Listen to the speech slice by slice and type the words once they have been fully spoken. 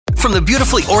from the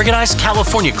beautifully organized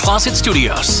California Closet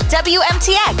Studios.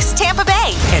 WMTX, Tampa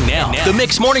Bay. And now, the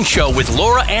Mix Morning Show with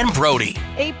Laura and Brody.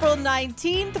 April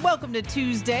 19th. Welcome to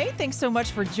Tuesday. Thanks so much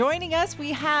for joining us.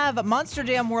 We have Monster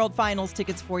Jam World Finals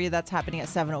tickets for you. That's happening at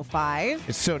 7:05.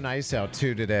 It's so nice out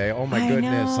too today. Oh my I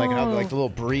goodness! know. Like the little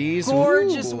breeze.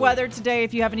 Gorgeous Ooh. weather today.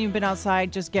 If you haven't even been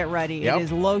outside, just get ready. Yep. It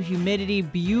is low humidity,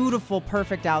 beautiful,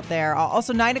 perfect out there.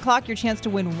 Also, 9 o'clock, your chance to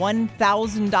win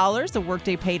 $1,000. The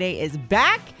Workday Payday is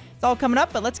back. It's all coming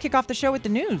up, but let's kick off the show with the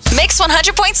news. Mix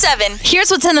 100.7.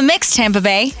 Here's what's in the mix, Tampa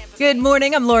Bay. Good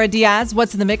morning. I'm Laura Diaz.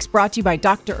 What's in the mix brought to you by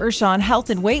Dr. Urshan Health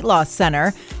and Weight Loss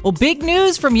Center. Well, big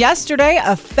news from yesterday.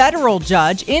 A federal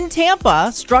judge in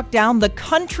Tampa struck down the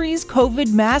country's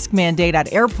COVID mask mandate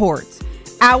at airports.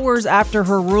 Hours after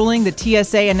her ruling, the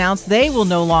TSA announced they will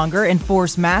no longer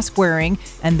enforce mask wearing,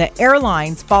 and the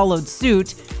airlines followed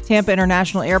suit. Tampa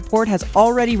International Airport has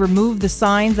already removed the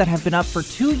signs that have been up for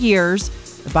 2 years.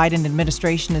 The Biden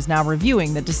administration is now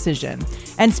reviewing the decision.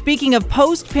 And speaking of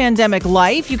post-pandemic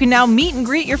life, you can now meet and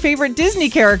greet your favorite Disney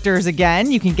characters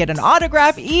again. You can get an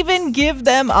autograph, even give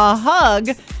them a hug.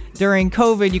 During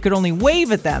COVID, you could only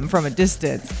wave at them from a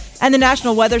distance. And the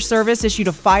National Weather Service issued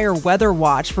a fire weather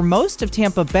watch for most of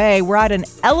Tampa Bay. We're at an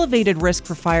elevated risk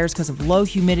for fires because of low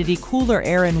humidity, cooler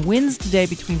air, and winds today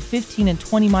between 15 and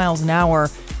 20 miles an hour.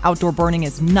 Outdoor burning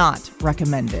is not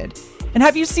recommended. And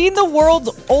have you seen the world's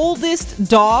oldest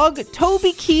dog?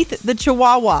 Toby Keith, the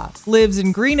Chihuahua, lives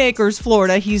in Green Acres,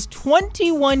 Florida. He's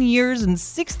 21 years and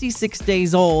 66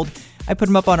 days old. I put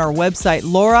him up on our website,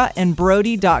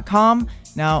 lauraandbrody.com.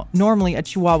 Now, normally a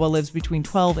Chihuahua lives between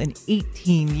 12 and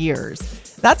 18 years.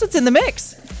 That's what's in the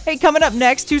mix. Hey, coming up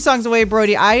next, 2 songs away,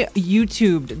 Brody. I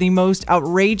YouTubed the most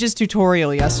outrageous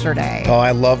tutorial yesterday. Oh,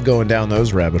 I love going down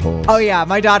those rabbit holes. Oh, yeah.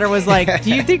 My daughter was like,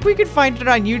 do you think we could find it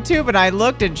on YouTube? And I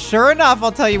looked, and sure enough,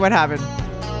 I'll tell you what happened.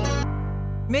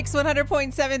 Mix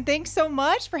 100.7, thanks so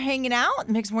much for hanging out.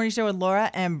 Mix Morning Show with Laura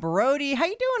and Brody. How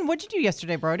you doing? What'd you do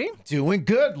yesterday, Brody? Doing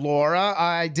good, Laura.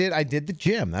 I did the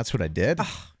gym. That's what I did.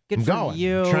 Good I'm for going.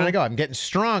 you. I'm trying to go. I'm getting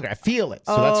stronger. I feel it.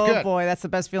 So oh, that's good. Boy, that's the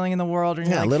best feeling in the world. And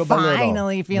you're Yeah, like, little by little.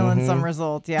 finally feeling some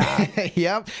results. Yeah.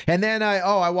 Yep. And then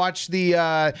I watched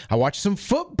some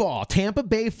football, Tampa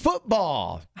Bay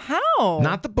football. How?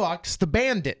 Not the Bucks, the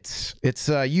Bandits. It's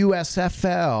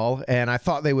USFL, and I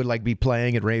thought they would be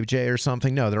playing at Rave J or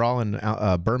something. No, they're all in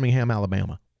Birmingham,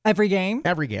 Alabama. Every game?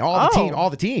 Every game, all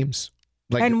the teams.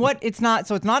 And what? It's not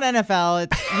NFL.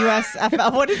 It's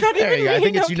USFL. What does that there even you go. mean? I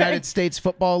think it's Okay. United States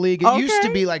Football League. It used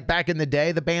to be back in the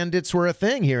day, the Bandits were a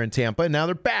thing here in Tampa. And now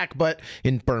they're back, but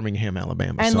in Birmingham,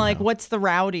 Alabama. And somehow. what's the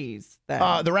Rowdies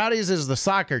then? The Rowdies is the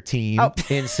soccer team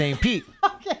in St. Pete.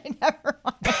 Okay, never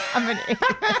mind. I'm an idiot.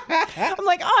 I'm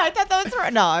like, I thought that was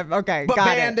right. No, okay, But got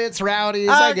Bandits, Rowdies,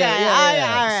 Okay, I get it.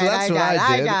 Yeah. all right, So that's what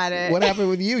I did. I got it. What happened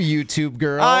with you, YouTube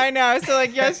girl? I know. So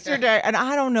yesterday, and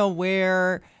I don't know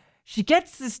where she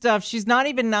gets this stuff. She's not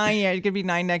even 9 yet. She's going to be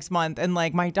 9 next month. And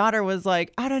my daughter was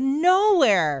like, out of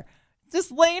nowhere,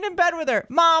 just laying in bed with her.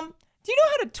 Mom, do you know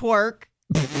how to twerk?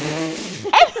 And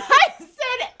I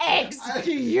said,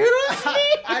 excuse me?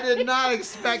 I did not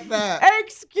expect that.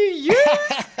 Excuse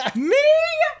me?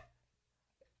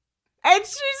 And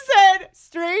she said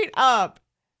straight up,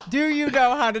 do you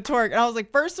know how to twerk? And I was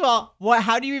like, first of all,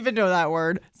 how do you even know that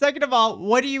word? Second of all,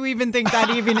 what do you even think that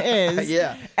even is?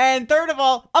 Yeah. And third of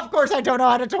all, of course I don't know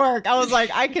how to twerk. I was like,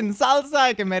 I can salsa,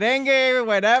 I can merengue,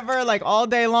 whatever, all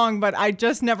day long, but I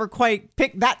just never quite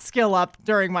picked that skill up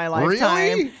during my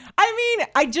lifetime. Really? I mean,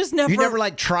 I just never. You never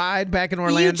tried back in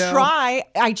Orlando? You try.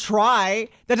 I try.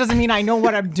 That doesn't mean I know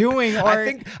what I'm doing. Or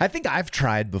I think I've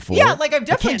tried before. yeah, I've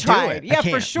definitely do tried. it. Yeah, I for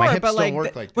can't. sure. My hips But don't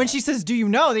work like when that. she says, "Do you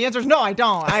know?" The answer is no, I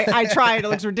don't. I tried. It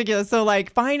looks ridiculous. So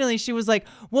finally she was like,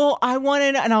 "Well, I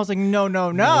wanted," and I was like, "No."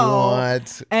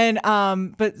 What? And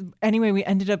but anyway, we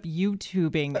ended up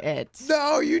YouTubing it.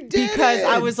 No, you didn't. Because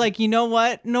I was like, you know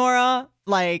what, Nora,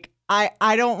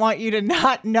 I don't want you to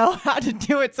not know how to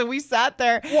do it. So we sat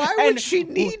there. Why would she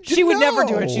need to She would never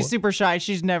do know? it. She's super shy.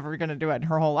 She's never going to do it in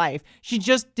her whole life. She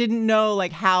just didn't know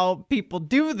how people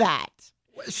do that.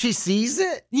 She sees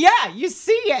it? Yeah, you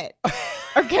see it.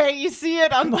 Okay, you see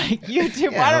it on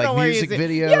YouTube. Yeah, I don't know where music you see it.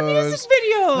 videos. Yeah, music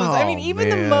videos. I mean, Oh, even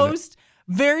the man. most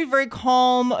very, very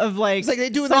calm of It's like they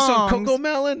doing this on songs. Coco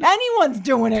Melon? Anyone's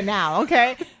doing it now,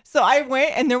 okay? So I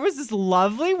went and there was this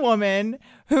lovely woman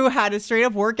who had a straight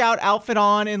up workout outfit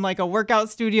on in a workout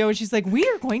studio. And she's like, we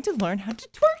are going to learn how to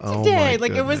twerk today. my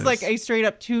It was goodness. a straight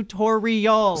up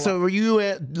tutorial. So were you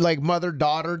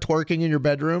mother-daughter twerking in your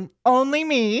bedroom? Only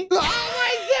me, Oh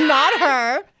my God! not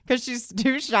her. because she's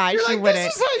too shy. You're She like, wouldn't.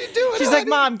 this is how you do it, She's like, honey.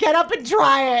 Mom, get up and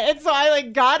try it. And so I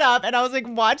like got up and I was like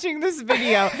watching this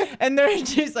video, and then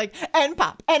she's like, and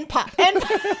pop, and pop, and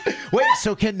pop. Wait,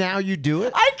 so can now you do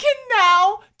it? I can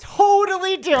now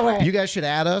totally do it. You guys should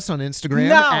add us on Instagram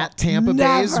No, at Tampa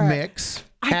Bay's never. Mix.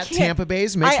 I At can't- Tampa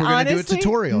Bay's Mix, we're going to do a honestly-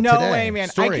 tutorial No today. way, man. I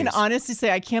Stories. can honestly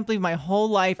say I can't believe my whole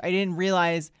life I didn't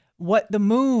realize what the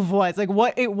move was, like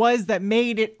what it was that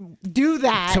made it do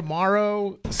that.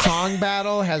 Tomorrow, Song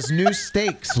Battle has new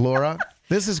stakes, Laura.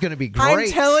 This is going to be great. I'm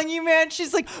telling you, man.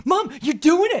 She's like, Mom, you're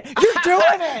doing it. You're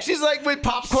doing it. She's like with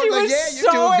popcorn, She like, was yeah,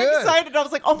 you're so doing good. excited. I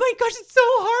was like, oh my gosh, it's so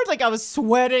hard. Like I was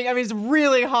sweating. I mean, it's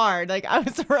really hard. Like I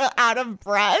was out of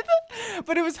breath,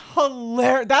 but it was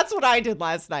hilarious. That's what I did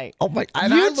last night. Oh my!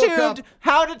 And I look YouTubed up,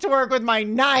 how to twerk with my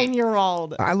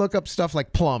 9-year-old. I look up stuff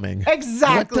like plumbing.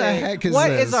 Exactly. What the heck is What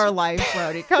this? is our life,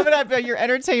 Brody? Coming up at your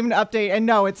entertainment update, and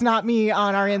no, it's not me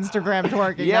on our Instagram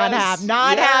twerking. Yes,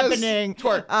 Not yes. happening.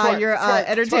 Twerk, Your twerk,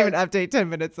 entertainment twerk. update 10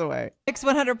 minutes away.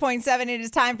 X100.7. It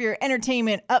is time for your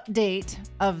entertainment update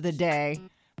of the day.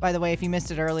 By the way, if you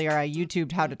missed it earlier, I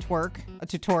YouTubed how to twerk, a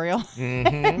tutorial,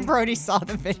 and Brody saw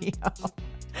the video.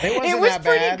 It wasn't It was that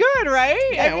pretty bad. good, right?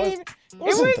 Yeah, I it was- mean, it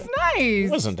wasn't was nice. It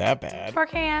wasn't that bad. Twerk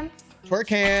hands. Twerk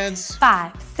hands.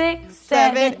 5, 6,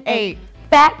 7, 7, 8. 8.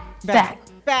 Back, Back,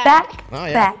 back, back. back, Oh,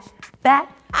 yeah. back,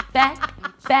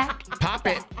 back. Pop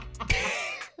it.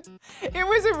 It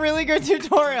was a really good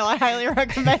tutorial. I highly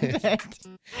recommend it.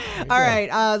 All right,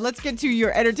 let's get to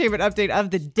your entertainment update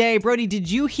of the day. Brody, did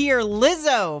you hear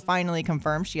Lizzo finally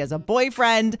confirmed she has a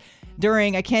boyfriend?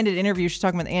 During a candid interview, she's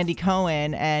talking with Andy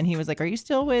Cohen, and he was like, are you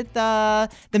still with the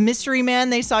mystery man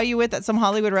they saw you with at some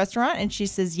Hollywood restaurant? And she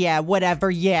says, yeah,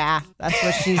 whatever, yeah. That's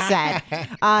what she said.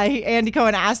 Andy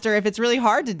Cohen asked her if it's really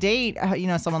hard to date,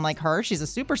 someone like her. She's a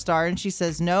superstar. And she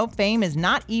says, no, fame is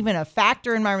not even a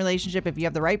factor in my relationship. If you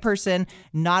have the right person,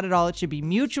 not at all. It should be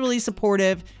mutually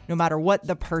supportive no matter what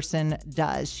the person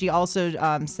does. She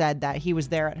also said that he was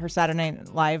there at her Saturday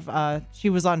Night Live. She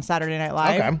was on Saturday Night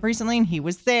Live recently, and he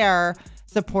was there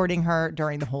supporting her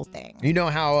during the whole thing. You know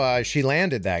how she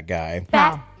landed that guy?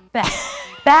 Back, back,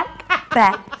 back,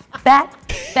 back,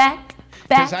 back.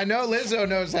 Because I know Lizzo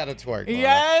knows how to twerk. Laura.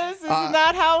 Yes, isn't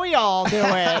that how we all do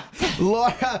it?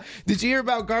 Laura, did you hear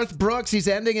about Garth Brooks? He's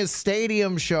ending his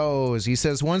stadium shows. He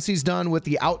says once he's done with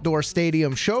the outdoor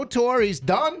stadium show tour, he's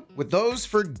done with those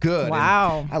for good.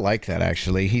 Wow. And I like that,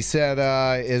 actually. He said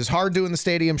it's hard doing the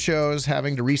stadium shows,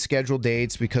 having to reschedule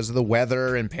dates because of the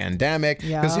weather and pandemic.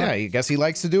 Because, I guess he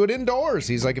likes to do it indoors.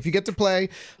 He's like, if you get to play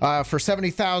for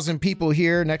 70,000 people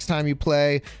here, next time you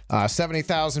play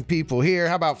 70,000 people here,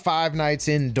 how about 5 nights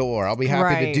indoor? I'll be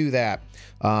happy to do that.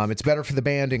 It's better for the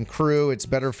band and crew. It's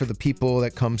better for the people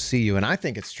that come see you. And I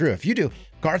think it's true. If you do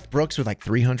Garth Brooks with like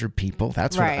 300 people,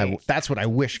 that's what I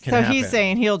wish can happen. So he's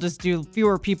saying he'll just do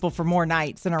fewer people for more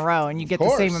nights in a row, and you get the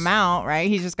same amount, right?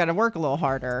 He's just got to work a little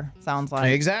harder, sounds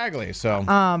like. Exactly. So,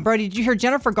 Brody, did you hear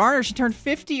Jennifer Garner? She turned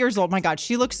 50 years old. My God,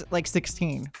 she looks like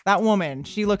 16. That woman,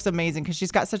 she looks amazing because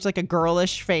she's got such like a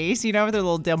girlish face, with her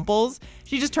little dimples.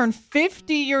 She just turned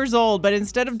 50 years old, but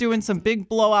instead of doing some big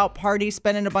blowout party,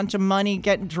 spending a bunch of money,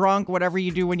 getting drunk, whatever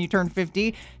you do when you turn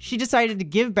 50, she decided to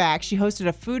give back. She hosted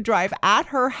a food drive at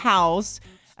her house,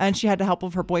 and she had the help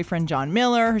of her boyfriend John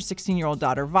Miller, her 16-year-old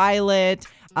daughter Violet,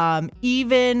 I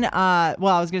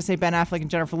was going to say Ben Affleck and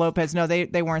Jennifer Lopez. No,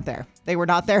 they weren't there. They were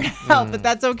not there to help, but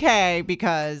that's okay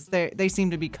because they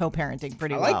seem to be co-parenting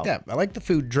pretty well. I like that. I like the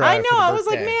food drive. I know. I was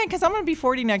like, man, because I'm going to be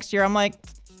 40 next year. I'm like,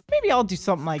 maybe I'll do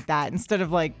something like that instead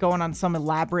of like going on some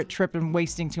elaborate trip and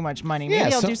wasting too much money.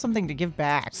 Maybe I'll do something to give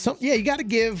back. You got to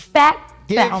give. Back,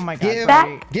 oh my God. Give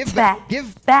back, give back,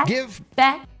 give back, give.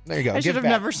 back. There you go. I should have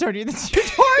back. never showed you this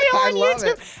tutorial on love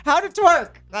YouTube. it. How to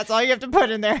twerk. That's all you have to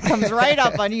put in there. It comes right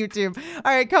up on YouTube.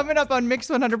 All right, coming up on Mix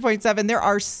 100.7, there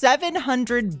are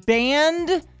 700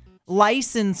 banned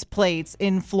license plates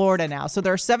in Florida now. So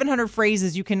there are 700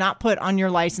 phrases you cannot put on your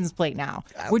license plate now,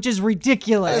 which is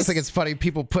ridiculous. I just think it's funny.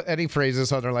 People put any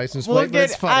phrases on their license plate, but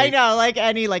it's funny. I know, like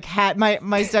any had. My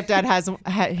stepdad has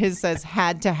his says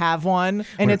had to have one,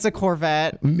 and it's a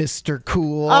Corvette. Mr.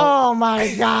 Cool. Oh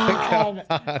my God.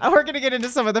 We're gonna get into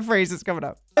some of the phrases coming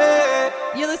up.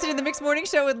 You're listening to the Mixed Morning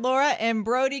Show with Laura and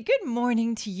Brody. Good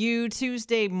morning to you,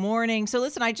 Tuesday morning. So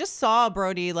listen, I just saw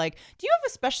Brody. Like, do you have a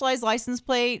specialized license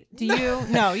plate? Do you?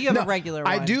 No, you have a regular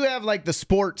one. I do have like the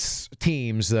sports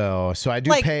teams though, so I do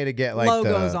Like pay to get like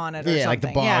logos on it or like the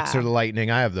something. Bucks Yeah. or the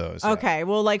Lightning. I have those. yeah. Okay,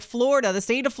 well, like Florida, the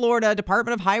state of Florida,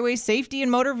 Department of Highway Safety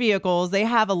and Motor Vehicles, they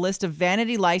have a list of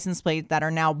vanity license plates that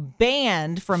are now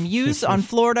banned from use on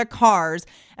Florida cars.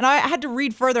 And I had to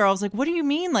read further. I was like, what do you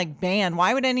mean, like, banned?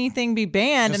 Why would anything be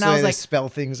banned? Just and I was they like, spell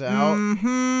things out.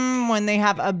 when they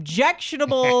have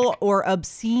objectionable or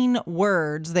obscene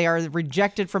words, they are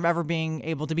rejected from ever being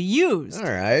able to be used.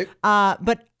 All right.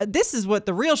 But this is what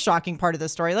the real shocking part of the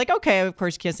story. Like, okay, of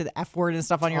course you can't say the F word and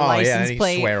stuff on your license any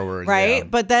plate. swear words, right? yeah.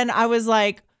 But then I was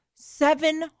like,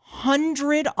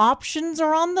 700 options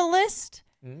are on the list.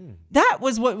 That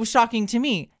was what was shocking to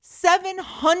me.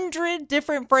 700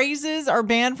 different phrases are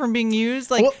banned from being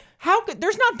used. Like, how could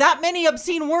there's not that many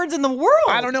obscene words in the world?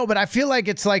 I don't know, but I feel like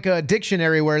it's like a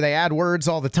dictionary where they add words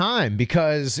all the time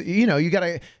because, you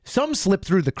gotta, some slip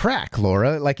through the crack,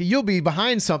 Laura. Like, you'll be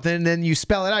behind something and then you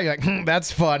spell it out. You're like,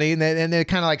 that's funny. And then it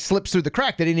kind of like slips through the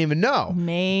crack. They didn't even know.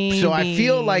 Maybe. So I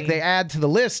feel like they add to the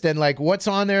list and like, what's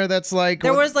on there that's like.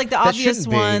 There was like the obvious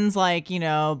be. ones like,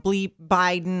 bleep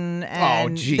Biden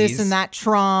and this and that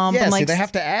Trump. Yeah, and like, they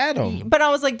have to add them. But I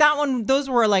was like, that one, those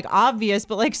were like obvious,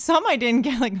 but like some I didn't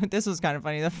get. Like, this was kind of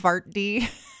funny. The fart D.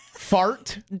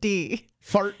 Fart? D.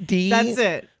 Fart D? That's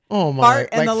it. Oh my! Fart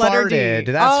and like the letter farted.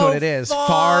 D. That's what it is.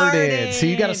 Farted. So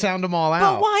you got to farted. sound them all But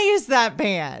out. why is that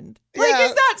banned? Like, Yeah.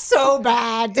 is that so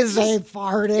bad to say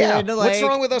farted? Yeah. Like, What's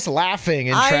wrong with us laughing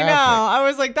in I traffic? know. I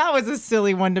was like, that was a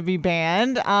silly one to be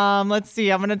banned. Let's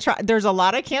see. I'm gonna try. There's a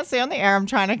lot I can't say on the air. I'm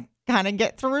trying to kind of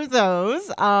get through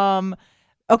those.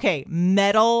 Okay,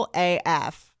 metal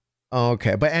AF.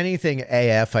 Okay, but anything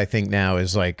AF, I think now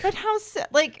is like But how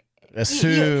like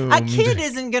assumed. a kid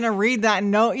isn't gonna read that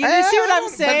and know. You see what I'm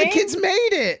saying? But the kids made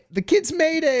it. The kids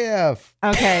made AF.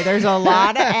 Okay, there's a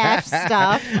lot of F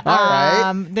stuff.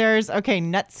 All right. There's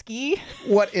nutski.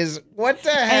 What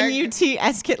the heck?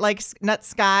 NUTS like nut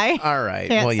sky. All right.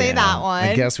 Can't well, say yeah. that one.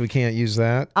 I guess we can't use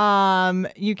that.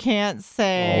 You can't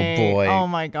say. Oh, boy. Oh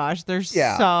my gosh, there's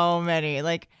Yeah. so many.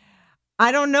 Like,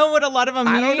 I don't know what a lot of them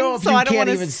mean. I don't know if so you I don't can't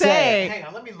want even to say. say. Hang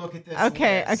on, let me look at this.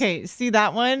 Okay, list. okay. See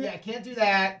that one? Yeah, can't do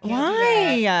that. Can't do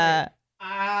Why? that.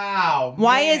 Ow.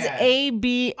 Why is man.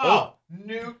 AB? Oh,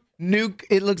 nuke.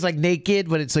 It looks like naked,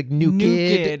 but it's like nuke.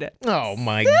 Nuked. Oh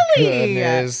my Silly.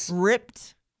 goodness.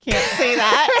 Ripped. Can't say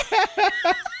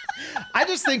that. I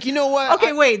just think, you know what?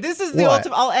 Okay, wait. This is the What?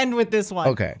 ultimate. I'll end with this one.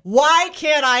 Okay. Why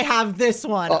can't I have this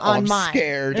one on I'm mine?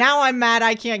 scared. Now I'm mad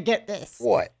I can't get this.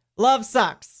 What? Love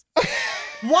sucks.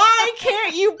 Why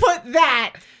can't you put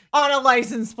that on a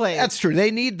license plate? That's true.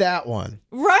 They need that one.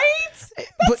 Right?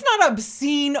 That's not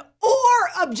obscene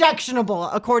or objectionable,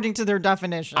 according to their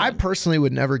definition. I personally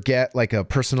would never get like a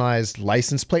personalized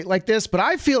license plate like this, but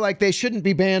I feel like they shouldn't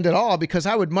be banned at all because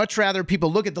I would much rather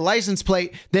people look at the license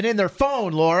plate than in their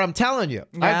phone, Laura. I'm telling you.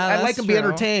 Yeah, I like that's them to be true.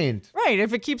 entertained. Right.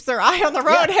 If it keeps their eye on the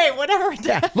road, Yeah. hey, whatever.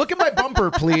 Yeah. Look at my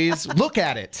bumper, please. Look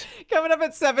at it. Coming up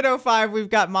at 7:05, we've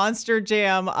got Monster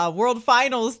Jam World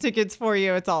Finals tickets for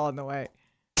you. It's all on the way.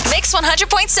 Mix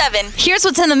 100.7. Here's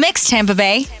what's in the mix, Tampa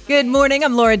Bay. Good morning.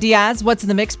 I'm Laura Diaz. What's in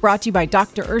the mix brought to you by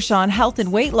Dr. Urshan Health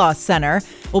and Weight Loss Center.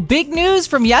 Well, big news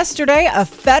from yesterday. A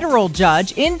federal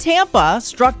judge in Tampa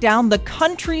struck down the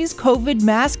country's COVID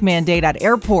mask mandate at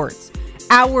airports.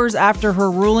 Hours after her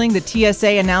ruling, the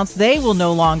TSA announced they will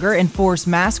no longer enforce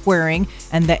mask wearing,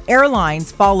 and the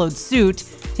airlines followed suit.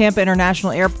 Tampa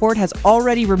International Airport has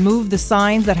already removed the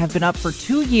signs that have been up for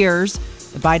 2 years.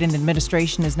 The Biden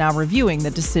administration is now reviewing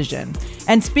the decision.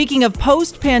 And speaking of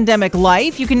post-pandemic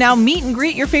life, you can now meet and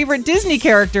greet your favorite Disney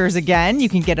characters again. You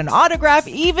can get an autograph,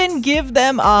 even give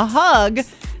them a hug.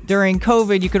 During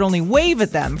COVID, you could only wave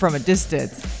at them from a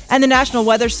distance. And the National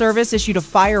Weather Service issued a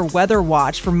fire weather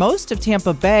watch for most of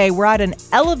Tampa Bay. We're at an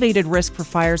elevated risk for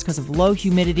fires because of low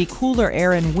humidity, cooler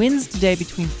air, and winds today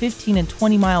between 15 and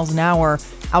 20 miles an hour.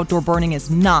 Outdoor burning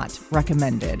is not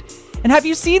recommended. And have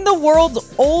you seen the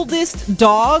world's oldest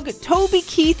dog? Toby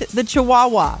Keith, the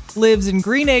Chihuahua, lives in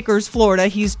Green Acres, Florida.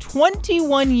 He's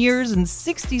 21 years and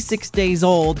 66 days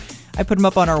old. I put him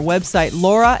up on our website,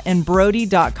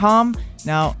 lauraandbrody.com.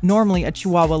 Now, normally a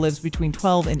Chihuahua lives between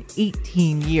 12 and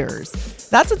 18 years.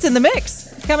 That's what's in the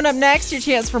mix. Coming up next, your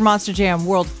chance for Monster Jam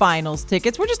World Finals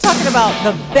tickets. We're just talking about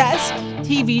the best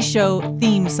TV show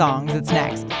theme songs. It's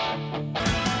next.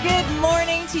 Good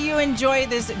morning to you. Enjoy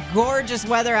this gorgeous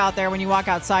weather out there. When you walk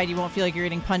outside, you won't feel like you're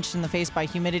getting punched in the face by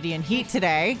humidity and heat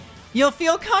today. You'll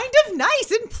feel kind of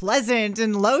nice and pleasant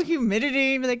and low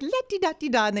humidity. Be like,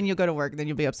 la-di-da-di-da, and then you'll go to work and then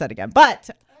you'll be upset again. But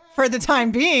for the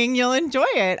time being, you'll enjoy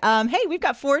it. Hey, we've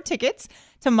got 4 tickets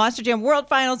to Monster Jam World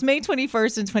Finals, May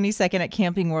 21st and 22nd at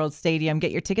Camping World Stadium.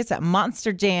 Get your tickets at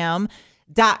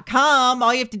monsterjam.com.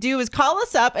 All you have to do is call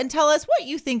us up and tell us what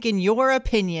you think, in your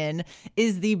opinion,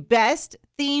 is the best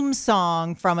theme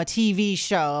song from a TV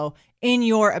show, in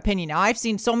your opinion. Now, I've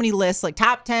seen so many lists, like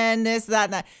top 10, this, that,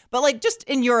 and that. But like, just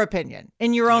in your opinion,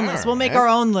 in your own list. We'll make our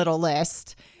own little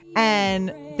list. And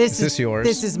this Is this yours?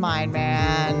 This is mine,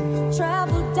 man.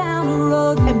 Travel down the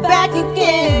road And back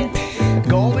again.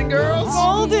 Golden Girls?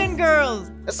 Golden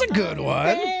Girls. That's a good one.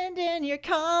 And in your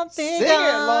confidence. Sing it,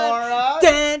 Laura.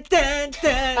 Dun, dun,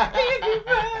 dun. Everyone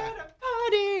a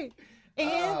party.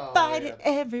 Invited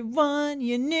everyone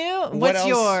you knew. What What's else?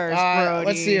 yours, Brody?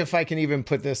 Let's see if I can even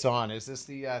put this on. Is this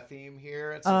the theme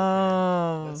here?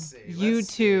 Let's see.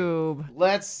 YouTube.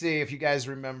 Let's see if you guys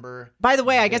remember. By the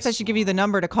way, I guess I should give you the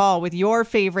number to call with your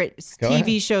favorite Go TV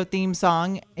ahead. show theme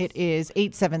song. It is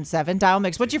 877 Dial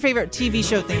Mix. What's your favorite TV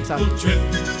show theme song?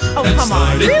 Oh, come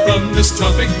on. Really? From this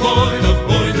tropic point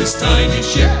aboard this tiny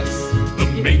ship.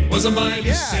 The mate was a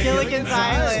mighty sailor. Gilligan's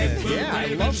Island. Yeah, I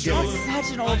love Gilligan.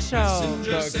 Such an old show.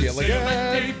 The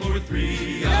Gilligan. For a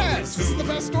 3 Yes, this is the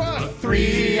best one.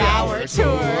 3-hour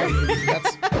tour.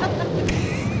 That's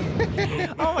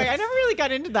Oh my, I never really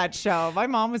got into that show. My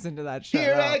mom was into that show.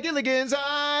 here though. at Gilligan's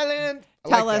Island. I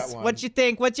Tell like that us one. what you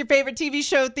think. What's your favorite TV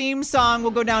show theme song?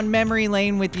 We'll go down memory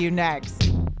lane with you next.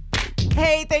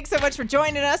 Hey, thanks so much for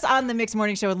joining us on the Mixed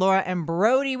Morning Show with Laura and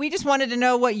Brody. We just wanted to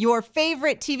know what your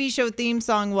favorite TV show theme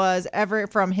song was ever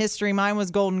from history. Mine was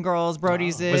Golden Girls.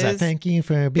 Brody's is. Was that thank you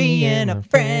for being a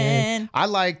friend. I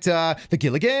liked the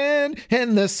Gilligan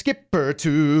and the Skipper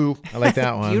too. I like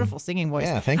that one. Beautiful singing voice.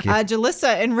 Yeah, thank you.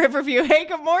 Jalissa in Riverview. Hey,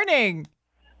 good morning.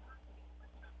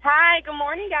 Hi, good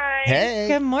morning, guys. Hey.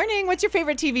 Good morning. What's your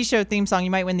favorite TV show theme song?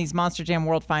 You might win these Monster Jam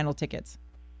World Final tickets.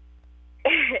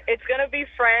 It's going to be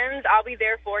Friends. I'll be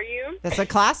there for you. That's a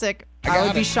classic. I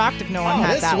would be shocked if no one Oh,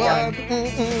 had this that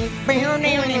one.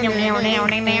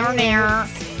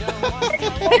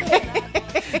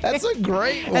 That's a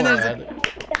great one. And there's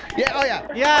Yeah, oh yeah.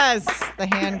 Yes, the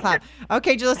hand clap.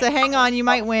 Okay, Jalissa, hang on. You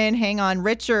might win. Hang on.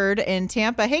 Richard in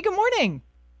Tampa. Hey, good morning.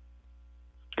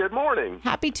 Good morning.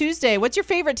 Happy Tuesday. What's your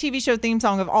favorite TV show theme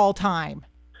song of all time?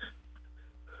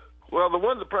 Well, the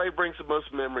one that probably brings the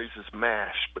most memories is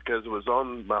MASH because it was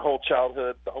on my whole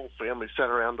childhood. The whole family sat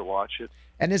around to watch it.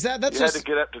 And that's You had to just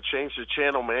get up to change the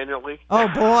channel manually. Oh,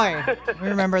 boy. We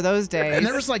remember those days. and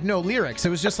there was like no lyrics. It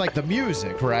was just like the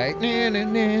music, right?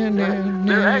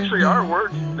 There actually are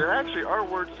words. There actually are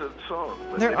words to the song.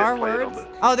 but they There didn't are play it on words? the-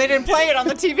 Oh, they didn't play it on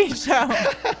the TV show.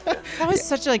 That was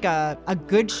such like a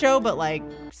good show, but like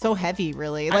so heavy,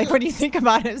 really. Like when you think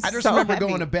about it, it's I just so remember heavy.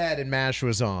 going to bed and MASH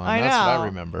was on. I know. That's what I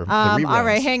remember. The All reruns.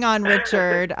 right, hang on,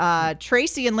 Richard.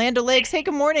 Tracy in Land O'Lakes. Hey,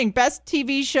 good morning. Best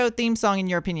TV show theme song in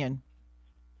your opinion?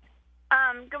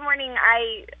 Good morning.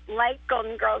 I like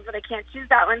Golden Girls, but I can't choose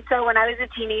that one. So when I was a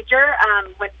teenager,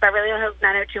 when Beverly Hills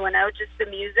 90210, just the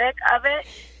music of it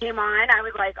came on, I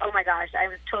was like, oh my gosh, I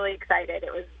was totally excited.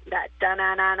 It was that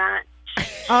da-na-na-na.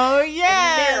 Oh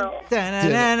yeah. Ew.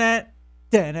 Da-na-na-na.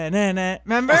 Da-na-na-na.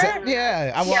 Remember?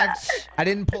 Yeah. I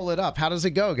didn't pull it up. How does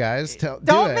it go, guys? Do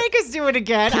Don't it. make us do it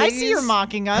again. I see you're Please?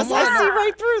 mocking us. Come I on. see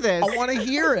right through this. I want to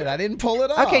hear it. I didn't pull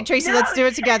it up. Okay, Tracy, let's do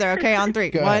it together. Okay, on three.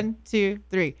 Go ahead. 1, 2,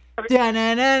 3.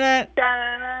 Da-na-na-na.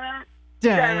 Da-na-na-na.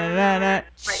 Da-na-na-na.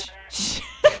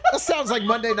 That sounds like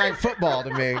Monday Night Football to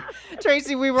me.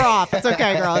 Tracy, we were off. It's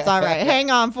okay, girl. It's all right.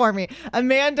 Hang on for me.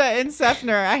 Amanda in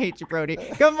Sefner. I hate you, Brody.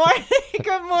 Good morning.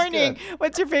 Good morning.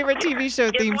 What's your favorite TV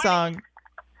show theme song?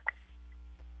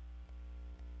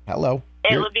 Hello.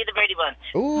 It would be the Brady Bunch.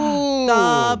 Ooh.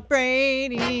 The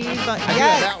Brady Bunch. I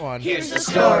Yes. get that one. Here's the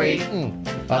story of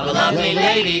a lovely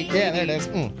lady Yeah, there it is.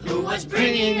 who was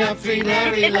bringing up three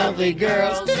very lovely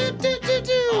girls.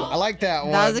 I like that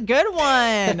one. That was a good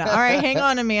one. All right, hang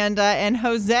on, Amanda. And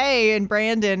Jose and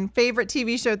Brandon, favorite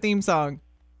TV show theme song?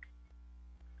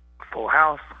 Full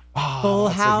House. Oh, Full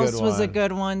that's House was a one.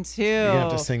 good one, too.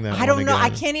 have to sing that I don't one know. I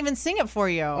again. can't even sing it for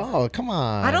you. Oh, come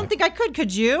on. I don't think I could.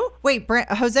 Could you? Wait,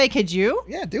 Jose, could you?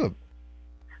 Yeah, do it.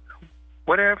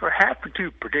 Whatever happened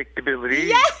to predictability?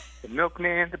 Yeah. The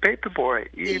milkman, the paperboy,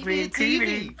 evening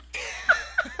TV.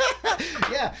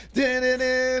 Yeah.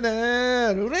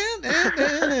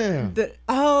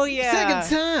 Oh, yeah.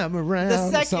 Second time around. The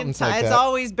or second something time. like It's that.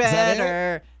 always Is that it?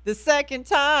 better. The second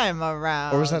time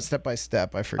around. Or was that Step by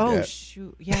Step? I forget. Oh,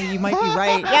 shoot. Yeah, you might be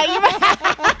right. Yeah, you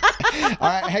might. All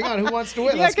right, hang on. Who wants to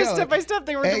win? Yeah, Let's because go. Step by Step,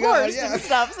 they were Hang on, divorced yeah. and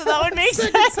stuff, so that would make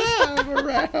Second sense. time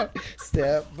around.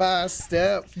 Step by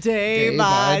step. Day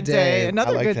by day.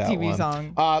 Another I like good that TV one.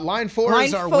 song. Line 4 Line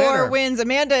is our 4 winner. wins.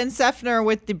 Amanda and Sefner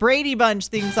with the Brady Bunch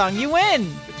theme song. You win.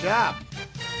 Good job.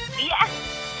 Yes.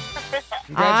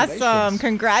 Congratulations. Awesome.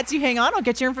 Congrats. You hang on. I'll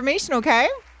get your information, okay?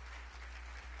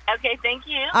 Okay, thank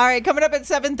you. All right, coming up at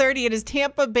 7:30, it is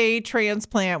Tampa Bay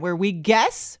Transplant, where we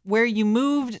guess where you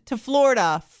moved to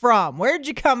Florida from. Where'd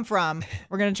you come from?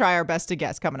 We're going to try our best to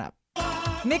guess coming up.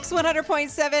 Mix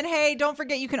 100.7. Hey, don't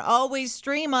forget you can always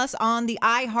stream us on the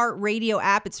iHeartRadio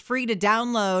app. It's free to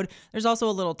download. There's also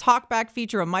a little talkback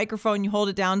feature, a microphone. You hold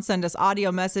it down, send us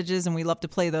audio messages, and we love to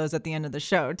play those at the end of the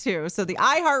show, too. So the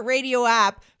iHeartRadio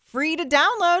app, free to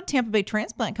download. Tampa Bay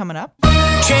Transplant coming up.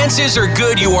 Chances are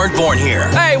good you weren't born here.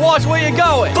 Hey, watch where you're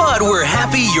going. But we're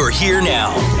happy you're here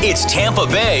now. It's Tampa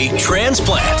Bay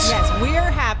Transplant. Yes, we're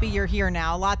happy you're here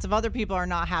now. Lots of other people are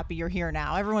not happy you're here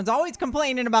now. Everyone's always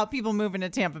complaining about people moving to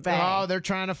Tampa Bay. Oh, they're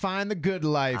trying to find the good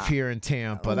life here in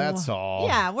Tampa. That's all.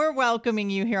 Yeah, we're welcoming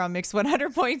you here on Mix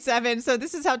 100.7. So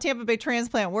this is how Tampa Bay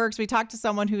Transplant works. We talk to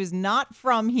someone who is not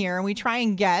from here, and we try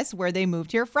and guess where they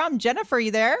moved here from. Jennifer,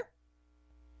 you there?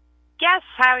 Yes,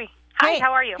 Howie. Hi, Hey,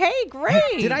 how are you? Hey,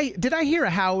 great. Did I hear a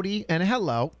howdy and a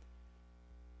hello?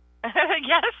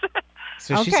 Yes.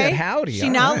 So she said howdy. She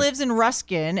All now right. lives in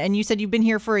Ruskin, and you said you've been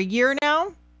here for a year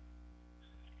now?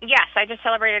 Yes, I just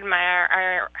celebrated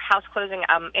our house closing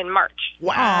in March.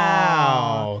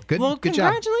 Wow. Good, Well, good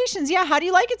job. congratulations. Yeah, how do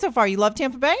you like it so far? You love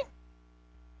Tampa Bay?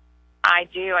 I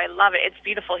do. I love it. It's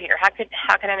beautiful here. How could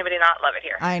anybody not love it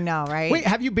here? I know, right? Wait,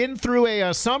 have you been through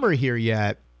a summer here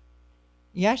yet?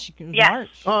 Yeah, she could. Yes.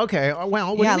 March. Oh, okay. Well,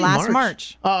 what do Yeah, you mean, last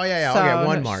March. Oh, yeah. So, Okay,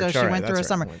 1 March. So she All right, went through a that's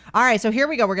summer. right. All right, so here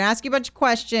we go. We're going to ask you a bunch of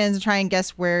questions and try and guess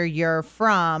where you're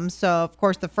from. So, of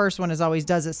course, the first one is always,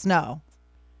 does it snow?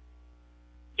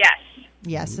 Yes.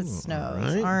 Yes, it snows. All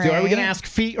right. All right. Are we going to ask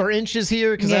feet or inches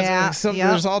here? Because Yeah, yep.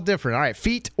 there's all different. All right,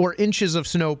 feet or inches of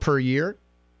snow per year?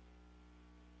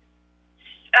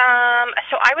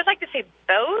 So I would like to say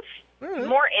both.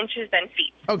 More inches than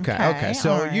feet. Okay.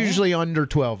 So all right. usually under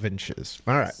 12 inches.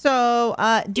 All right. So,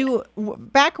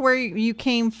 back where you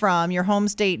came from, your home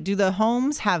state, do the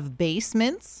homes have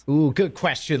basements? Ooh, good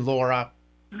question, Laura.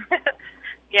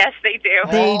 Yes, they do.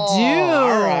 They do.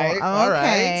 all right, all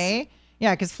Okay.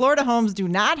 Yeah, because Florida homes do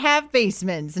not have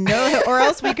basements. No, or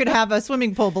else we could have a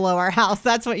swimming pool below our house.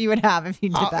 That's what you would have if you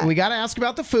did that. We got to ask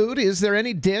about the food. Is there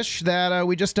any dish that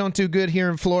we just don't do good here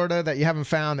in Florida that you haven't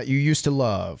found that you used to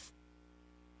love?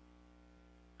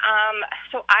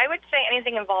 So I would say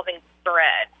anything involving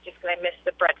bread, just because I miss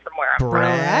the bread from where I'm from.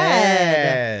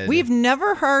 Bread. We've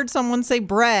never heard someone say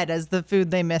bread as the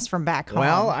food they miss from back home.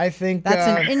 Well, I think that's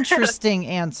an interesting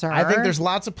answer. I think there's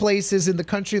lots of places in the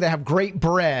country that have great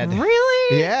bread.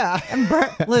 Really? Yeah. And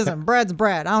listen, bread's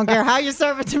bread. I don't care how you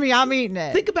serve it to me. I'm eating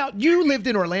it. Think about, you lived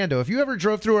in Orlando. If you ever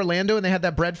drove through Orlando and they had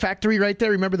that bread factory right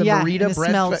there, remember the Merita and it bread?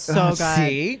 smells so good.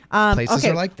 See? Places okay,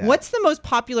 are like that. What's the most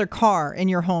popular car in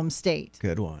your home state?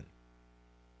 Good one.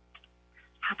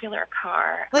 Popular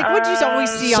car. Like, what do you always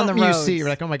see on the Something roads? you see, you're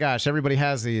like, oh my gosh, everybody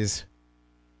has these.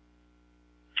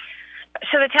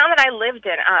 So the town that I lived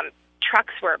in,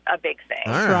 trucks were a big thing.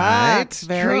 All Trucks, right.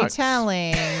 very Trucks.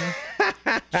 telling.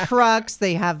 Trucks,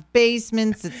 they have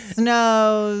basements, it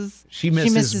snows. She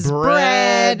misses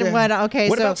bread. What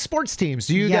about sports teams?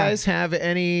 Do you guys have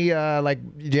any, do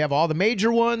you have all the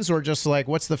major ones or just like,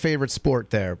 what's the favorite sport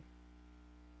there?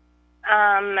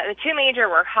 The two major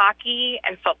were hockey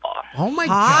and football. Oh my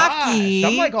Hockey?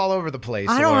 gosh. I'm like all over the place.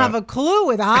 I don't Laura. have a clue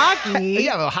with hockey.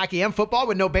 Yeah, well, hockey and football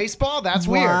with no baseball? That's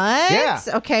What? weird. Yeah.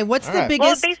 Okay, what's All the right.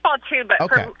 biggest? Well, baseball too, but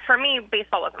Okay. for me,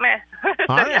 baseball was meh.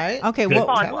 All right. Okay, Good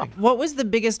what, telling. what was the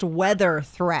biggest weather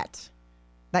threat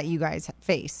that you guys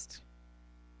faced?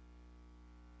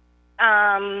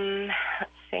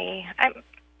 Let's see.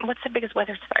 What's the biggest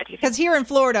weather threat? Do you think? Because here in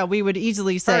Florida, we would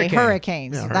easily say Hurricane.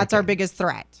 hurricanes. Yeah, That's our hurricane. biggest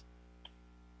threat.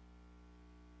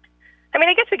 I mean,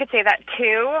 I guess we could say that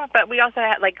too, but we also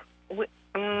had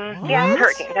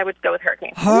hurricanes. I would go with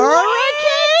hurricanes. Hurricanes?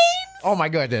 Oh my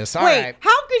goodness. All Wait, right.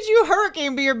 how could you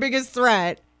hurricane be your biggest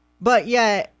threat, but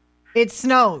yet it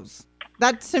snows?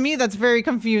 That to me, that's very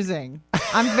confusing.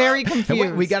 I'm very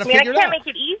confused. We got to I mean, I figure it out. can't make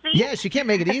it easy. Yeah, she can't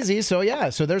make it easy. So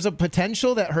there's a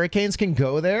potential that hurricanes can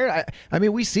go there. I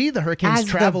mean, we see the hurricanes As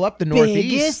travel the up the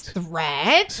northeast. biggest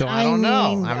threat. So I don't know.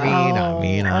 I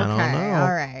mean, I don't okay, know.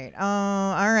 all right.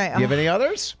 All right. Do you have any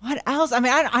others? What else? I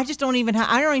mean, I just don't even.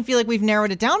 I don't even feel like we've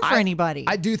narrowed it down for anybody.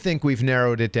 I do think we've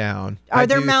narrowed it down. Are I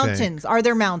there do mountains? think. Are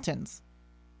there mountains?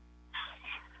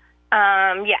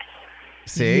 Yes.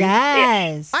 See?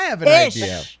 Yes. I have an Ish.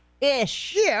 idea.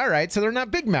 Ish. Yeah, all right. So they're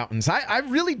not big mountains. I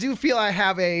really do feel I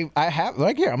have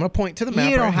like here, I'm going to point to the map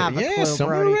You don't right have here. a Yeah, clue,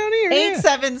 somewhere Brody. around here. yeah.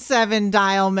 877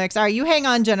 dial mix. All right, you hang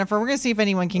on, Jennifer. We're going to see if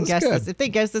anyone can That's guess good. this. If they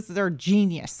guess this, they're a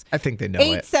genius. I think they know it.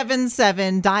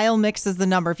 877 dial mix is the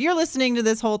number. If you're listening to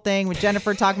this whole thing with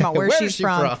Jennifer talking about where, Where she's is she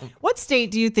from, from? what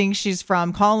state do you think she's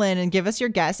from? Call in and give us your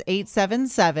guess.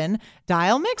 877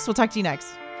 dial mix. We'll talk to you next.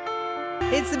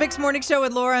 It's the Mixed Morning Show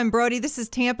with Laura and Brody. This is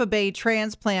Tampa Bay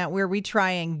Transplant, where we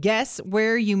try and guess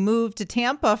where you moved to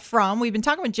Tampa from. We've been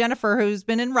talking with Jennifer, who's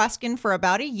been in Ruskin for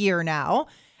about a year now.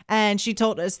 And she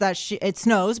told us that it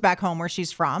snows back home where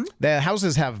she's from. The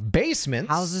houses have basements.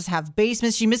 Houses have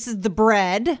basements. She misses the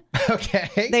bread.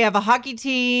 Okay. They have a hockey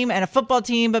team and a football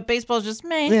team, but baseball's just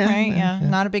meh, right? Yeah,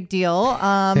 not a big deal.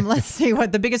 Let's see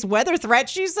what the biggest weather threat,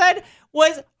 she said,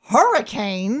 was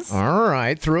hurricanes. All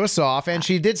right. Threw us off. And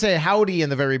she did say howdy in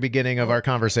the very beginning of our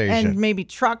conversation. And maybe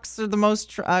trucks are the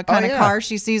most kind of car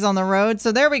she sees on the road.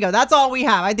 So there we go. That's all we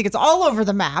have. I think it's all over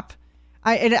the map.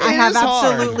 I have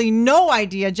absolutely no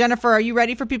idea. Jennifer, are you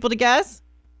ready for people to guess?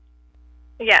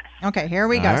 Yes. Okay, here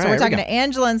we go. All So right, we're talking to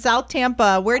Angela in South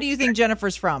Tampa. Where do you think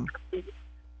Jennifer's from?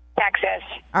 Texas.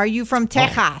 Are you from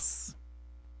Texas?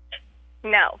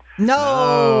 No.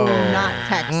 No, not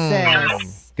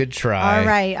Texas. Good try. All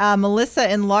right. Melissa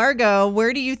in Largo,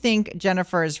 where do you think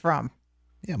Jennifer is from?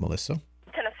 Yeah, Melissa.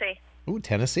 Tennessee. Ooh,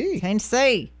 Tennessee.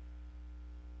 Tennessee.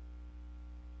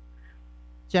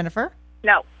 Jennifer?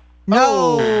 No.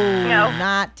 No, No.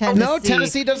 not Tennessee. No,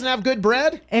 Tennessee doesn't have good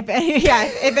bread? If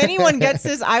anyone gets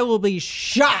this, I will be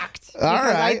shocked. All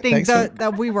right. I think Thanks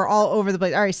that we were all over the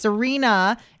place. All right,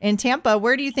 Serena in Tampa,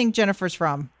 where do you think Jennifer's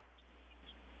from?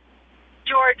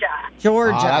 Georgia.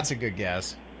 Oh, that's a good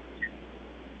guess.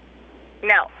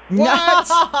 No.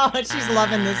 What? No, she's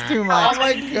loving this too much. Oh,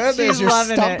 my goodness. She's You're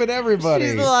loving stumping it. everybody.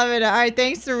 She's loving it. All right,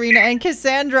 thanks, Serena. And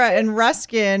Cassandra in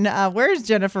Ruskin, where's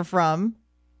Jennifer from?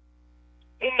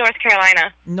 In North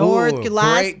Carolina. North, Ooh,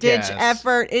 last great ditch guess.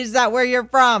 effort. Is that where you're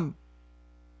from?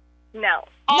 No. No.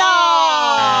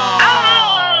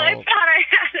 I thought I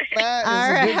had it. That is All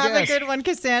a right, good have guess. a good one,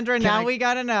 Cassandra. Now we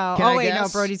got to know. Can Oh, I wait, guess? no,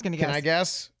 Brody's going to guess. Can I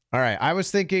guess? All right. I was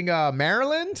thinking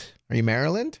Maryland. Are you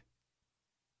Maryland?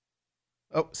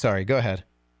 Oh, sorry. Go ahead.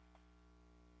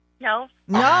 No.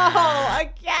 No, again.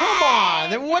 Come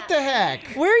on. Then what the heck?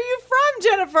 Where are you from,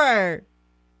 Jennifer?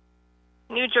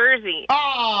 New Jersey.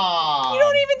 Oh. You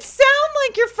don't even sound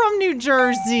like you're from New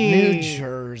Jersey. New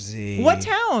Jersey. What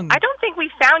town? I don't think we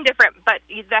sound different, but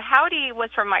the howdy was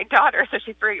from my daughter, so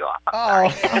she threw you off. Oh,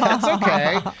 that's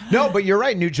okay. No, but you're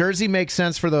right. New Jersey makes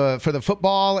sense for the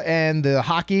football and the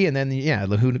hockey, and then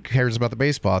who cares about the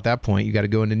baseball at that point? You got to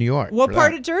go into New York. What for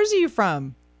part that. of Jersey are you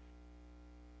from?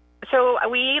 So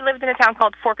we lived in a town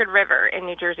called Forked River in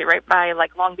New Jersey, right by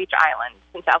Long Beach Island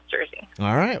in South Jersey.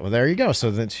 All right. Well, there you go.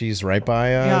 So then she's right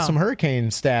by some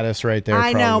hurricane status right there.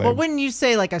 I know, probably. but wouldn't you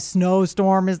say a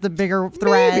snowstorm is the bigger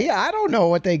threat? Maybe. I don't know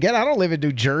what they get. I don't live in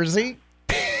New Jersey.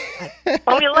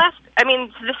 When we left,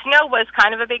 the snow was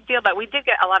kind of a big deal, but we did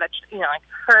get a lot of,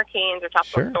 hurricanes or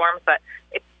tropical storms. But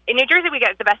in New Jersey, we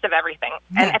get the best of everything.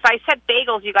 And if I said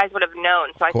bagels, you guys would have known,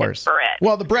 so I said bread.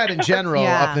 Well, the bread in general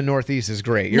up the Northeast is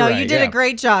great. You're right, you did a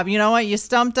great job. You know what? You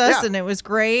stumped us, and it was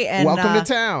great. And welcome to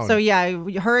town. So,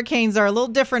 hurricanes are a little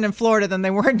different in Florida than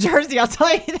they were in Jersey, I'll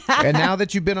tell you that. And now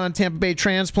that you've been on Tampa Bay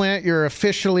Transplant, you're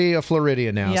officially a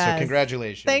Floridian now. Yes. So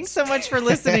congratulations. Thanks so much for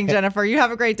listening, Jennifer. You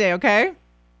have a great day, okay?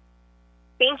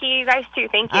 Thank you. You guys, too.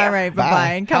 Thank you. All right.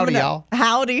 Bye-bye. And Howdy, y'all.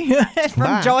 Howdy from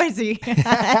Bye. Jersey.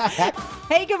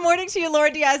 Hey, good morning to you, Laura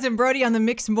Diaz and Brody on the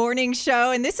Mixed Morning Show.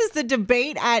 And this is the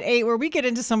debate at 8 where we get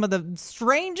into some of the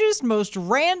strangest, most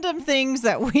random things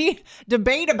that we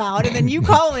debate about. And then you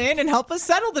call in and help us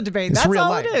settle the debate. That's real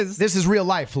all life. it is. This is real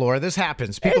life, Laura. This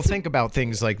happens. People think about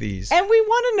things like these. And we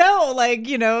want to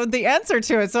know, the answer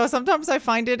to it. So sometimes I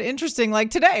find it interesting.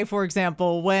 Like today, for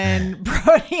example, when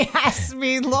Brody asked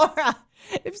me, Laura,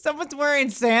 if someone's wearing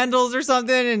sandals or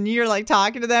something and you're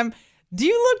talking to them, do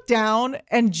you look down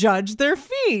and judge their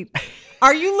feet?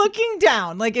 Are you looking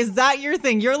down? Is that your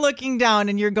thing? You're looking down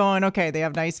and you're going, okay, they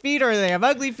have nice feet or they have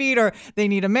ugly feet or they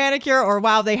need a manicure or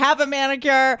wow, they have a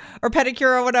manicure or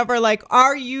pedicure or whatever.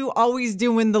 Are you always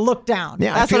doing the look down?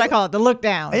 Yeah, That's what I call it, the look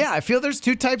down. Yeah, I feel there's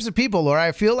two types of people, Laura.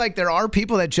 I feel like there are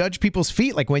people that judge people's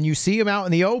feet. When you see them out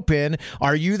in the open,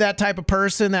 are you that type of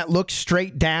person that looks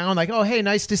straight down? Oh, hey,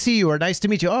 nice to see you or nice to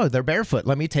meet you. Oh, they're barefoot.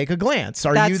 Let me take a glance.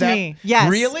 Are That's you that? me. Yes.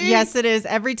 Really? Yes, it is.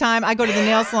 Every time I go to the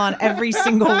nail salon every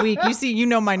single week,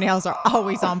 my nails are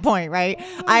always on point, right?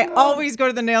 I always go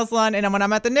to the nail salon, and when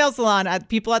I'm at the nail salon,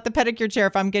 people at the pedicure chair,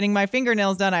 if I'm getting my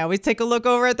fingernails done, I always take a look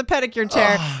over at the pedicure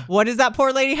chair. What is that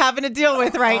poor lady having to deal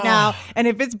with right now? And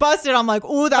if it's busted, I'm like,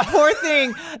 ooh, that poor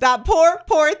thing, that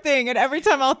poor thing. And every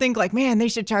time I'll think man, they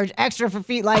should charge extra for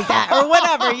feet like that or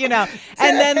whatever,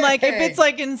 And then if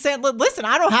it's in listen,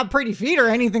 I don't have pretty feet or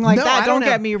anything like that. Don't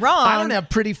get me wrong. I don't have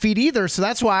pretty feet either. So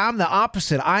that's why I'm the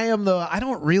opposite. I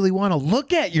don't really want to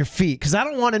look at your feet because I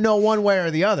don't want to know one way or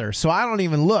the other. So I don't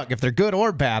even look if they're good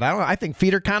or bad. I think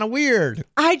feet are kind of weird.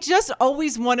 I just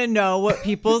always want to know what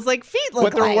people's like feet look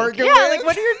What they're like. working yeah, with? like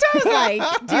what are your toes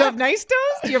like? Do you have nice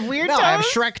toes? Do you have weird No, toes? I have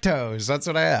Shrek toes. That's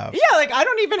what I have. Yeah, like I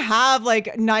don't even have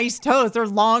like nice toes. They're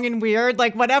long and weird,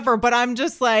 like whatever. But I'm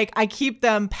just like, I keep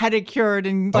them pedicured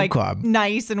and like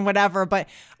nice and whatever. But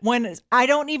when I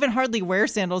don't even hardly wear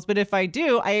sandals, but if I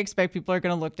do, I expect people are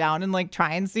going to look down and like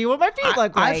try and see what my feet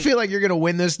look like. I feel like you're going to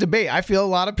win this debate. I feel a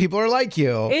lot of people are like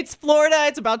you. It's Florida.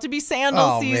 It's about to be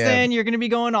sandal season. Man. You're going to be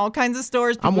going all kinds of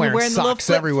stores. People I'm wearing the little socks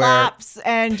everywhere. flip-flops.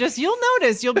 And just, you'll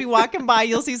notice, you'll be walking by,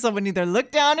 you'll see someone either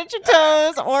look down at your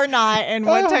toes or not. And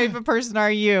what type of person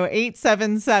are you?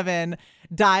 877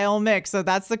 dial mix. So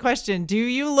that's the question. Do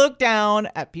you look down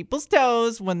at people's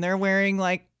toes when they're wearing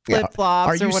like flip-flops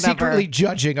Are you or whatever? secretly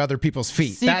judging other people's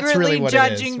feet? Secretly That's really what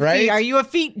judging it is, right? feet. Are you a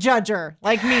feet judger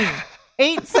like me?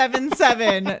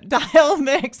 877 dial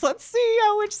mix. Let's see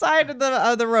which side of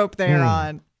the rope they're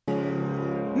on.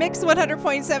 Mix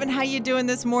 100.7. How you doing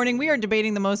this morning? We are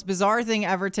debating the most bizarre thing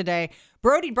ever today.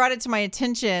 Brody brought it to my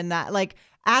attention that like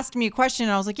asked me a question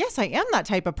and I was like, yes, I am that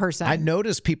type of person. I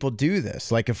noticed people do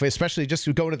this. Like especially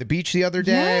just going to the beach the other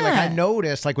day. Like I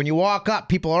noticed like when you walk up,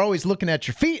 people are always looking at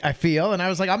your feet, I feel. And I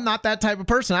was like, I'm not that type of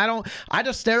person. I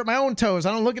just stare at my own toes.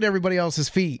 I don't look at everybody else's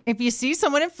feet. If you see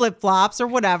someone in flip-flops or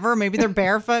whatever, maybe they're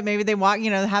barefoot, maybe they walk,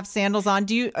 have sandals on.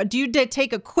 Do you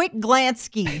take a quick glance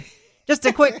ski? Just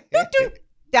a quick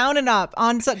down and up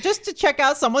on just to check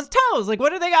out someone's toes. Like,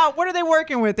 what do they got? What are they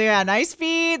working with? They got nice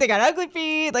feet. They got ugly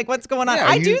feet. Like, what's going on? Yeah,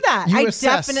 I do that. I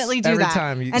definitely do every that.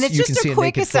 time and it's you just can a see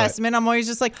quick naked foot. assessment. I'm always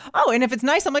just like, oh, and if it's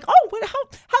nice, I'm like, oh,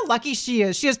 how lucky she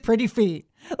is. She has pretty feet.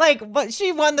 Like, but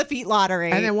she won the feet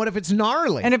lottery. And then what if it's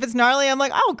gnarly? And if it's gnarly, I'm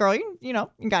like, oh, girl, you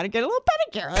got to get a little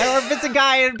pedicure. Or if it's a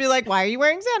guy, it'd be like, why are you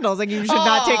wearing sandals? Like, you should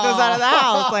not take those out of the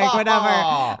house. Like, whatever.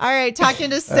 All right, talking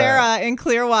to Sarah in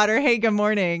Clearwater. Hey, good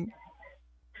morning.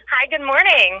 Hi, good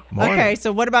morning. Okay,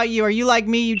 so what about you? Are you like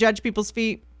me? You judge people's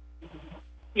feet?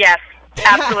 Yes,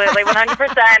 absolutely, 100%.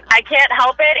 I can't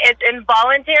help it. It's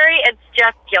involuntary. It's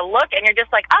just you look and you're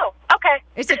just like, oh, okay.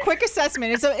 It's a quick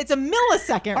assessment. It's a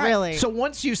millisecond, really. So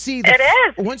once you see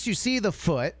once you see the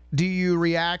foot, do you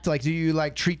react? Like, do you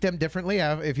like treat them differently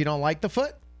if you don't like the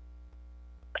foot?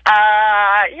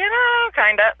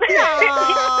 Kind of. No,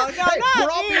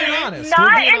 we're all being honest.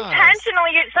 Not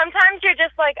intentionally. Sometimes you're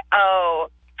just like, oh,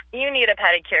 you need a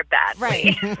pedicure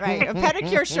badly. Right. A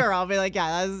pedicure, sure. I'll be like,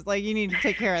 yeah, that's like you need to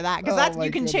take care of that because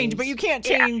you can change, but you can't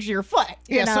change your foot.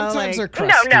 You know? Sometimes like, they're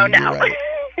crusty. No. Right.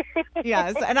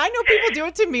 Yes, and I know people do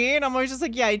it to me, and I'm always just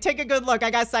like, yeah, take a good look.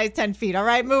 I got size 10 feet. All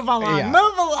right, move along. Yeah.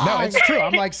 Move along. No, it's true.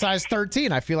 I'm like size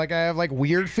 13. I feel like I have like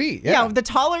weird feet. Yeah, the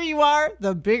taller you are,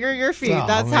 the bigger your feet. Oh,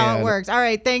 That's how it man. works. All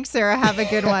right, thanks, Sarah. Have a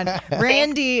good one.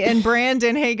 Randy and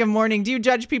Brandon, hey, good morning. Do you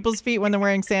judge people's feet when they're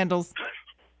wearing sandals?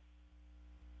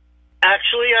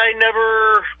 Actually, I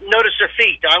never noticed their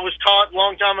feet. I was taught a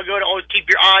long time ago to always keep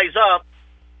your eyes up.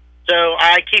 So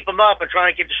I keep them up and try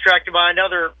and get distracted by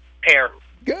another pair.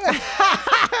 Good.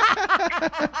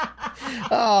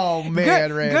 Oh,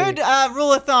 man, Randy. Good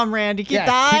rule of thumb, Randy. Keep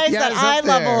the eyes at eye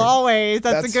level always.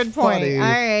 That's a good point. funny. All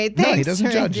right, thanks, No, he doesn't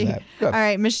judge Randy. that. Good. All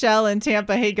right, Michelle in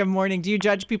Tampa, hey, good morning. Do you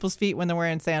judge people's feet when they're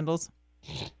wearing sandals?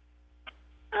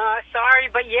 Sorry,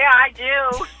 but yeah, I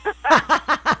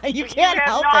do. You can't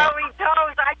help it. gnarly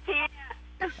toes. I can't.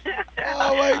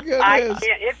 Oh, my goodness. I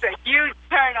can't. It's a huge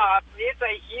turnoff. It's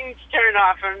a huge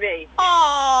turnoff for me.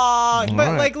 Oh, but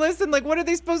right. like, listen, like, what are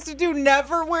they supposed to do?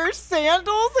 Never wear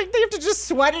sandals? Like, they have to just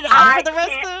sweat it out for the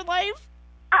rest of their life?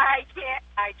 I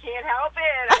can't help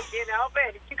it. I can't help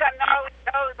it. If you got gnarly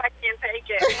toes, I can't take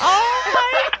it. Oh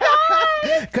my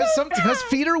God! Because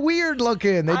feet are weird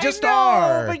looking. They just I know,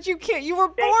 are. But you can't. You were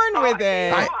born with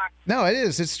it. No, it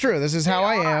is. It's true. This is how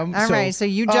I am. All right, so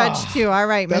you judge too. All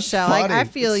right, that's Michelle. I funny.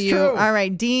 feel It's you. true. All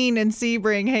right, Dean and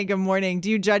Sebring. Hey, good morning. Do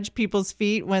you judge people's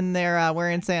feet when they're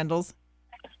wearing sandals?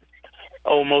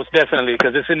 Oh, most definitely,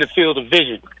 because it's in the field of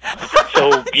vision.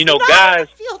 So,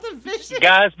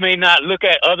 guys may not look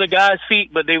at other guys'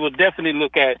 feet, but they will definitely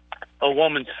look at a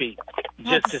woman's feet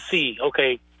just to see,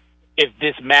 okay, if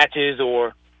this matches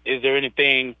or is there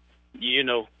anything,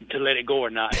 to let it go or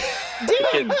not.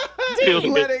 Dean,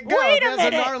 let it go. Wait a That's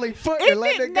minute. a gnarly foot. If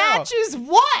Let it it go. matches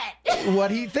what? What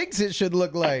he thinks it should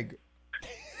look like.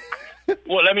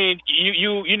 Well, I mean,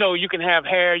 you can have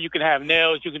hair, you can have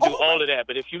nails, you can do all of that,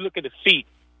 but if you look at the feet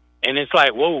and it's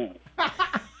like, whoa,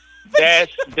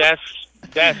 that's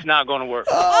not going to work.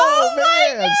 Oh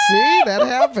man, see, that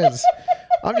happens.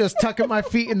 I'm just tucking my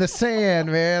feet in the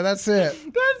sand, man. That's it. That's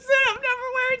it. I'm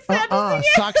never wearing sandals.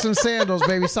 Socks and sandals,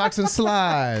 baby. Socks and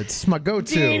slides. It's my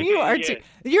go-to. Dean, you are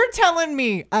you're telling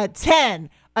me a 10,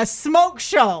 a smoke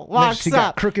show walks she up.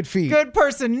 got crooked feet. Good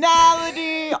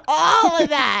personality, all of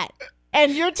that.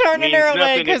 And you're turning her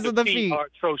away because of the feet. Are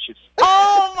atrocious.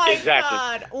 Oh my Exactly.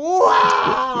 God!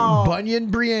 Wow. Bunion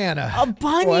Brianna.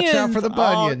 Bunions. Watch out for the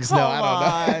bunions. Oh, no,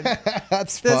 I don't know.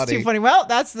 That's funny. That's too funny. Well,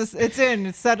 that's this. It's in.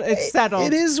 It's settled.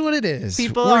 It is what it is.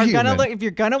 People We're are human. gonna look. If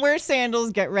you're gonna wear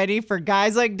sandals, get ready for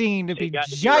guys like Dean to be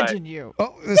judging you.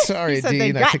 Oh, sorry, He said Dean. they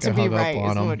I got think to I be hung right, up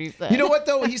on is him. what he said. You know what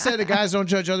though? He said the guys don't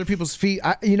judge other people's feet.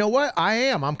 You know what? I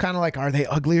am. I'm kind of like, are they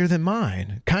uglier than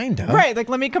mine? Kind of. Right. Like,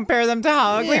 let me compare them to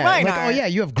how ugly mine like, are. oh yeah,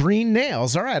 you have green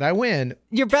nails. All right, I win.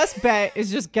 Your best bet is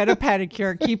just get a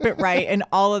pedicure, keep it right in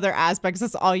all other aspects.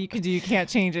 That's all you can do. You can't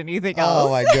change anything else. Oh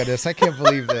my goodness, I can't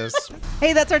believe this.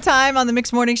 Hey, that's our time on the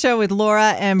Mixed Morning Show with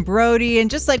Laura and Brody. And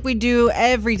just like we do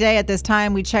every day at this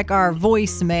time, we check our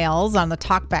voicemails on the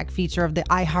TalkBack feature of the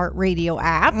iHeartRadio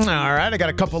app. All right, I got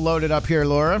a couple loaded up here,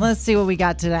 Laura. Let's see what we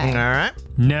got today. All right.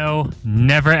 No,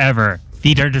 never ever.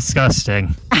 Feet are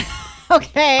disgusting.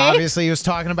 Okay. Obviously, he was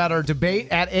talking about our debate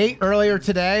at 8 earlier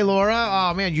today, Laura.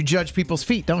 Oh, man, you judge people's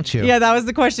feet, don't you? Yeah, that was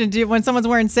the question. When someone's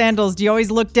wearing sandals, do you always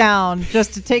look down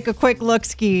just to take a quick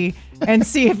look-ski and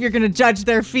see if you're going to judge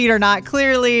their feet or not?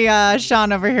 Clearly,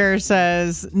 Sean over here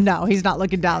says, no, he's not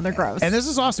looking down. They're gross. And this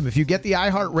is awesome. If you get the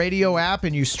iHeartRadio app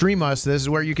and you stream us, this is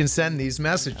where you can send these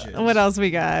messages. What else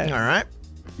we got? All right.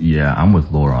 Yeah, I'm with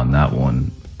Laura on that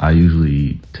one. I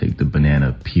usually take the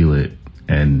banana, peel it,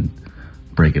 and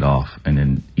break it off and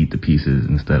then eat the pieces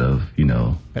instead of,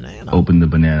 open the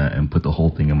banana and put the whole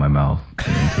thing in my mouth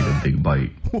and then take a big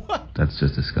bite. That's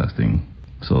just disgusting.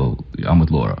 So I'm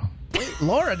with Laura. Wait,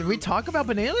 Laura, did we talk about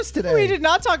bananas today? We did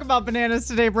not talk about bananas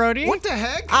today, Brody. What the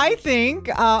heck? I think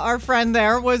our friend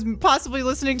there was possibly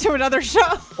listening to another show.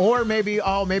 Or maybe it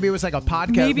was like a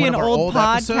podcast. Maybe one an of our old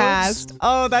podcast. episodes.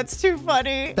 Oh, that's too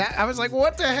funny. I was like,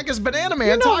 what the heck is Banana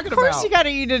Man talking about? Of course you got to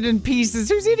eat it in pieces.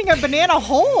 Who's eating a banana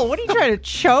whole? What are you trying to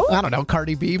choke? I don't know.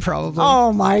 Cardi B, probably.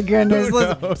 Oh, my goodness. Who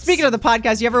Listen, knows? speaking of the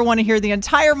podcast, you ever want to hear the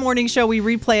entire morning show? We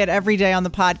replay it every day on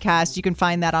the podcast. You can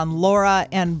find that on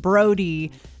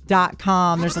lauraandbrody.com.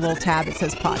 There's a little tab that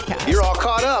says podcast. You're all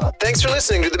caught up. Thanks for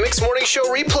listening to the Mix Morning Show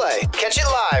replay. Catch it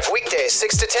live weekdays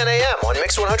 6 to 10 a.m. on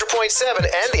Mix 100.7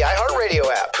 and the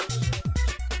iHeartRadio app.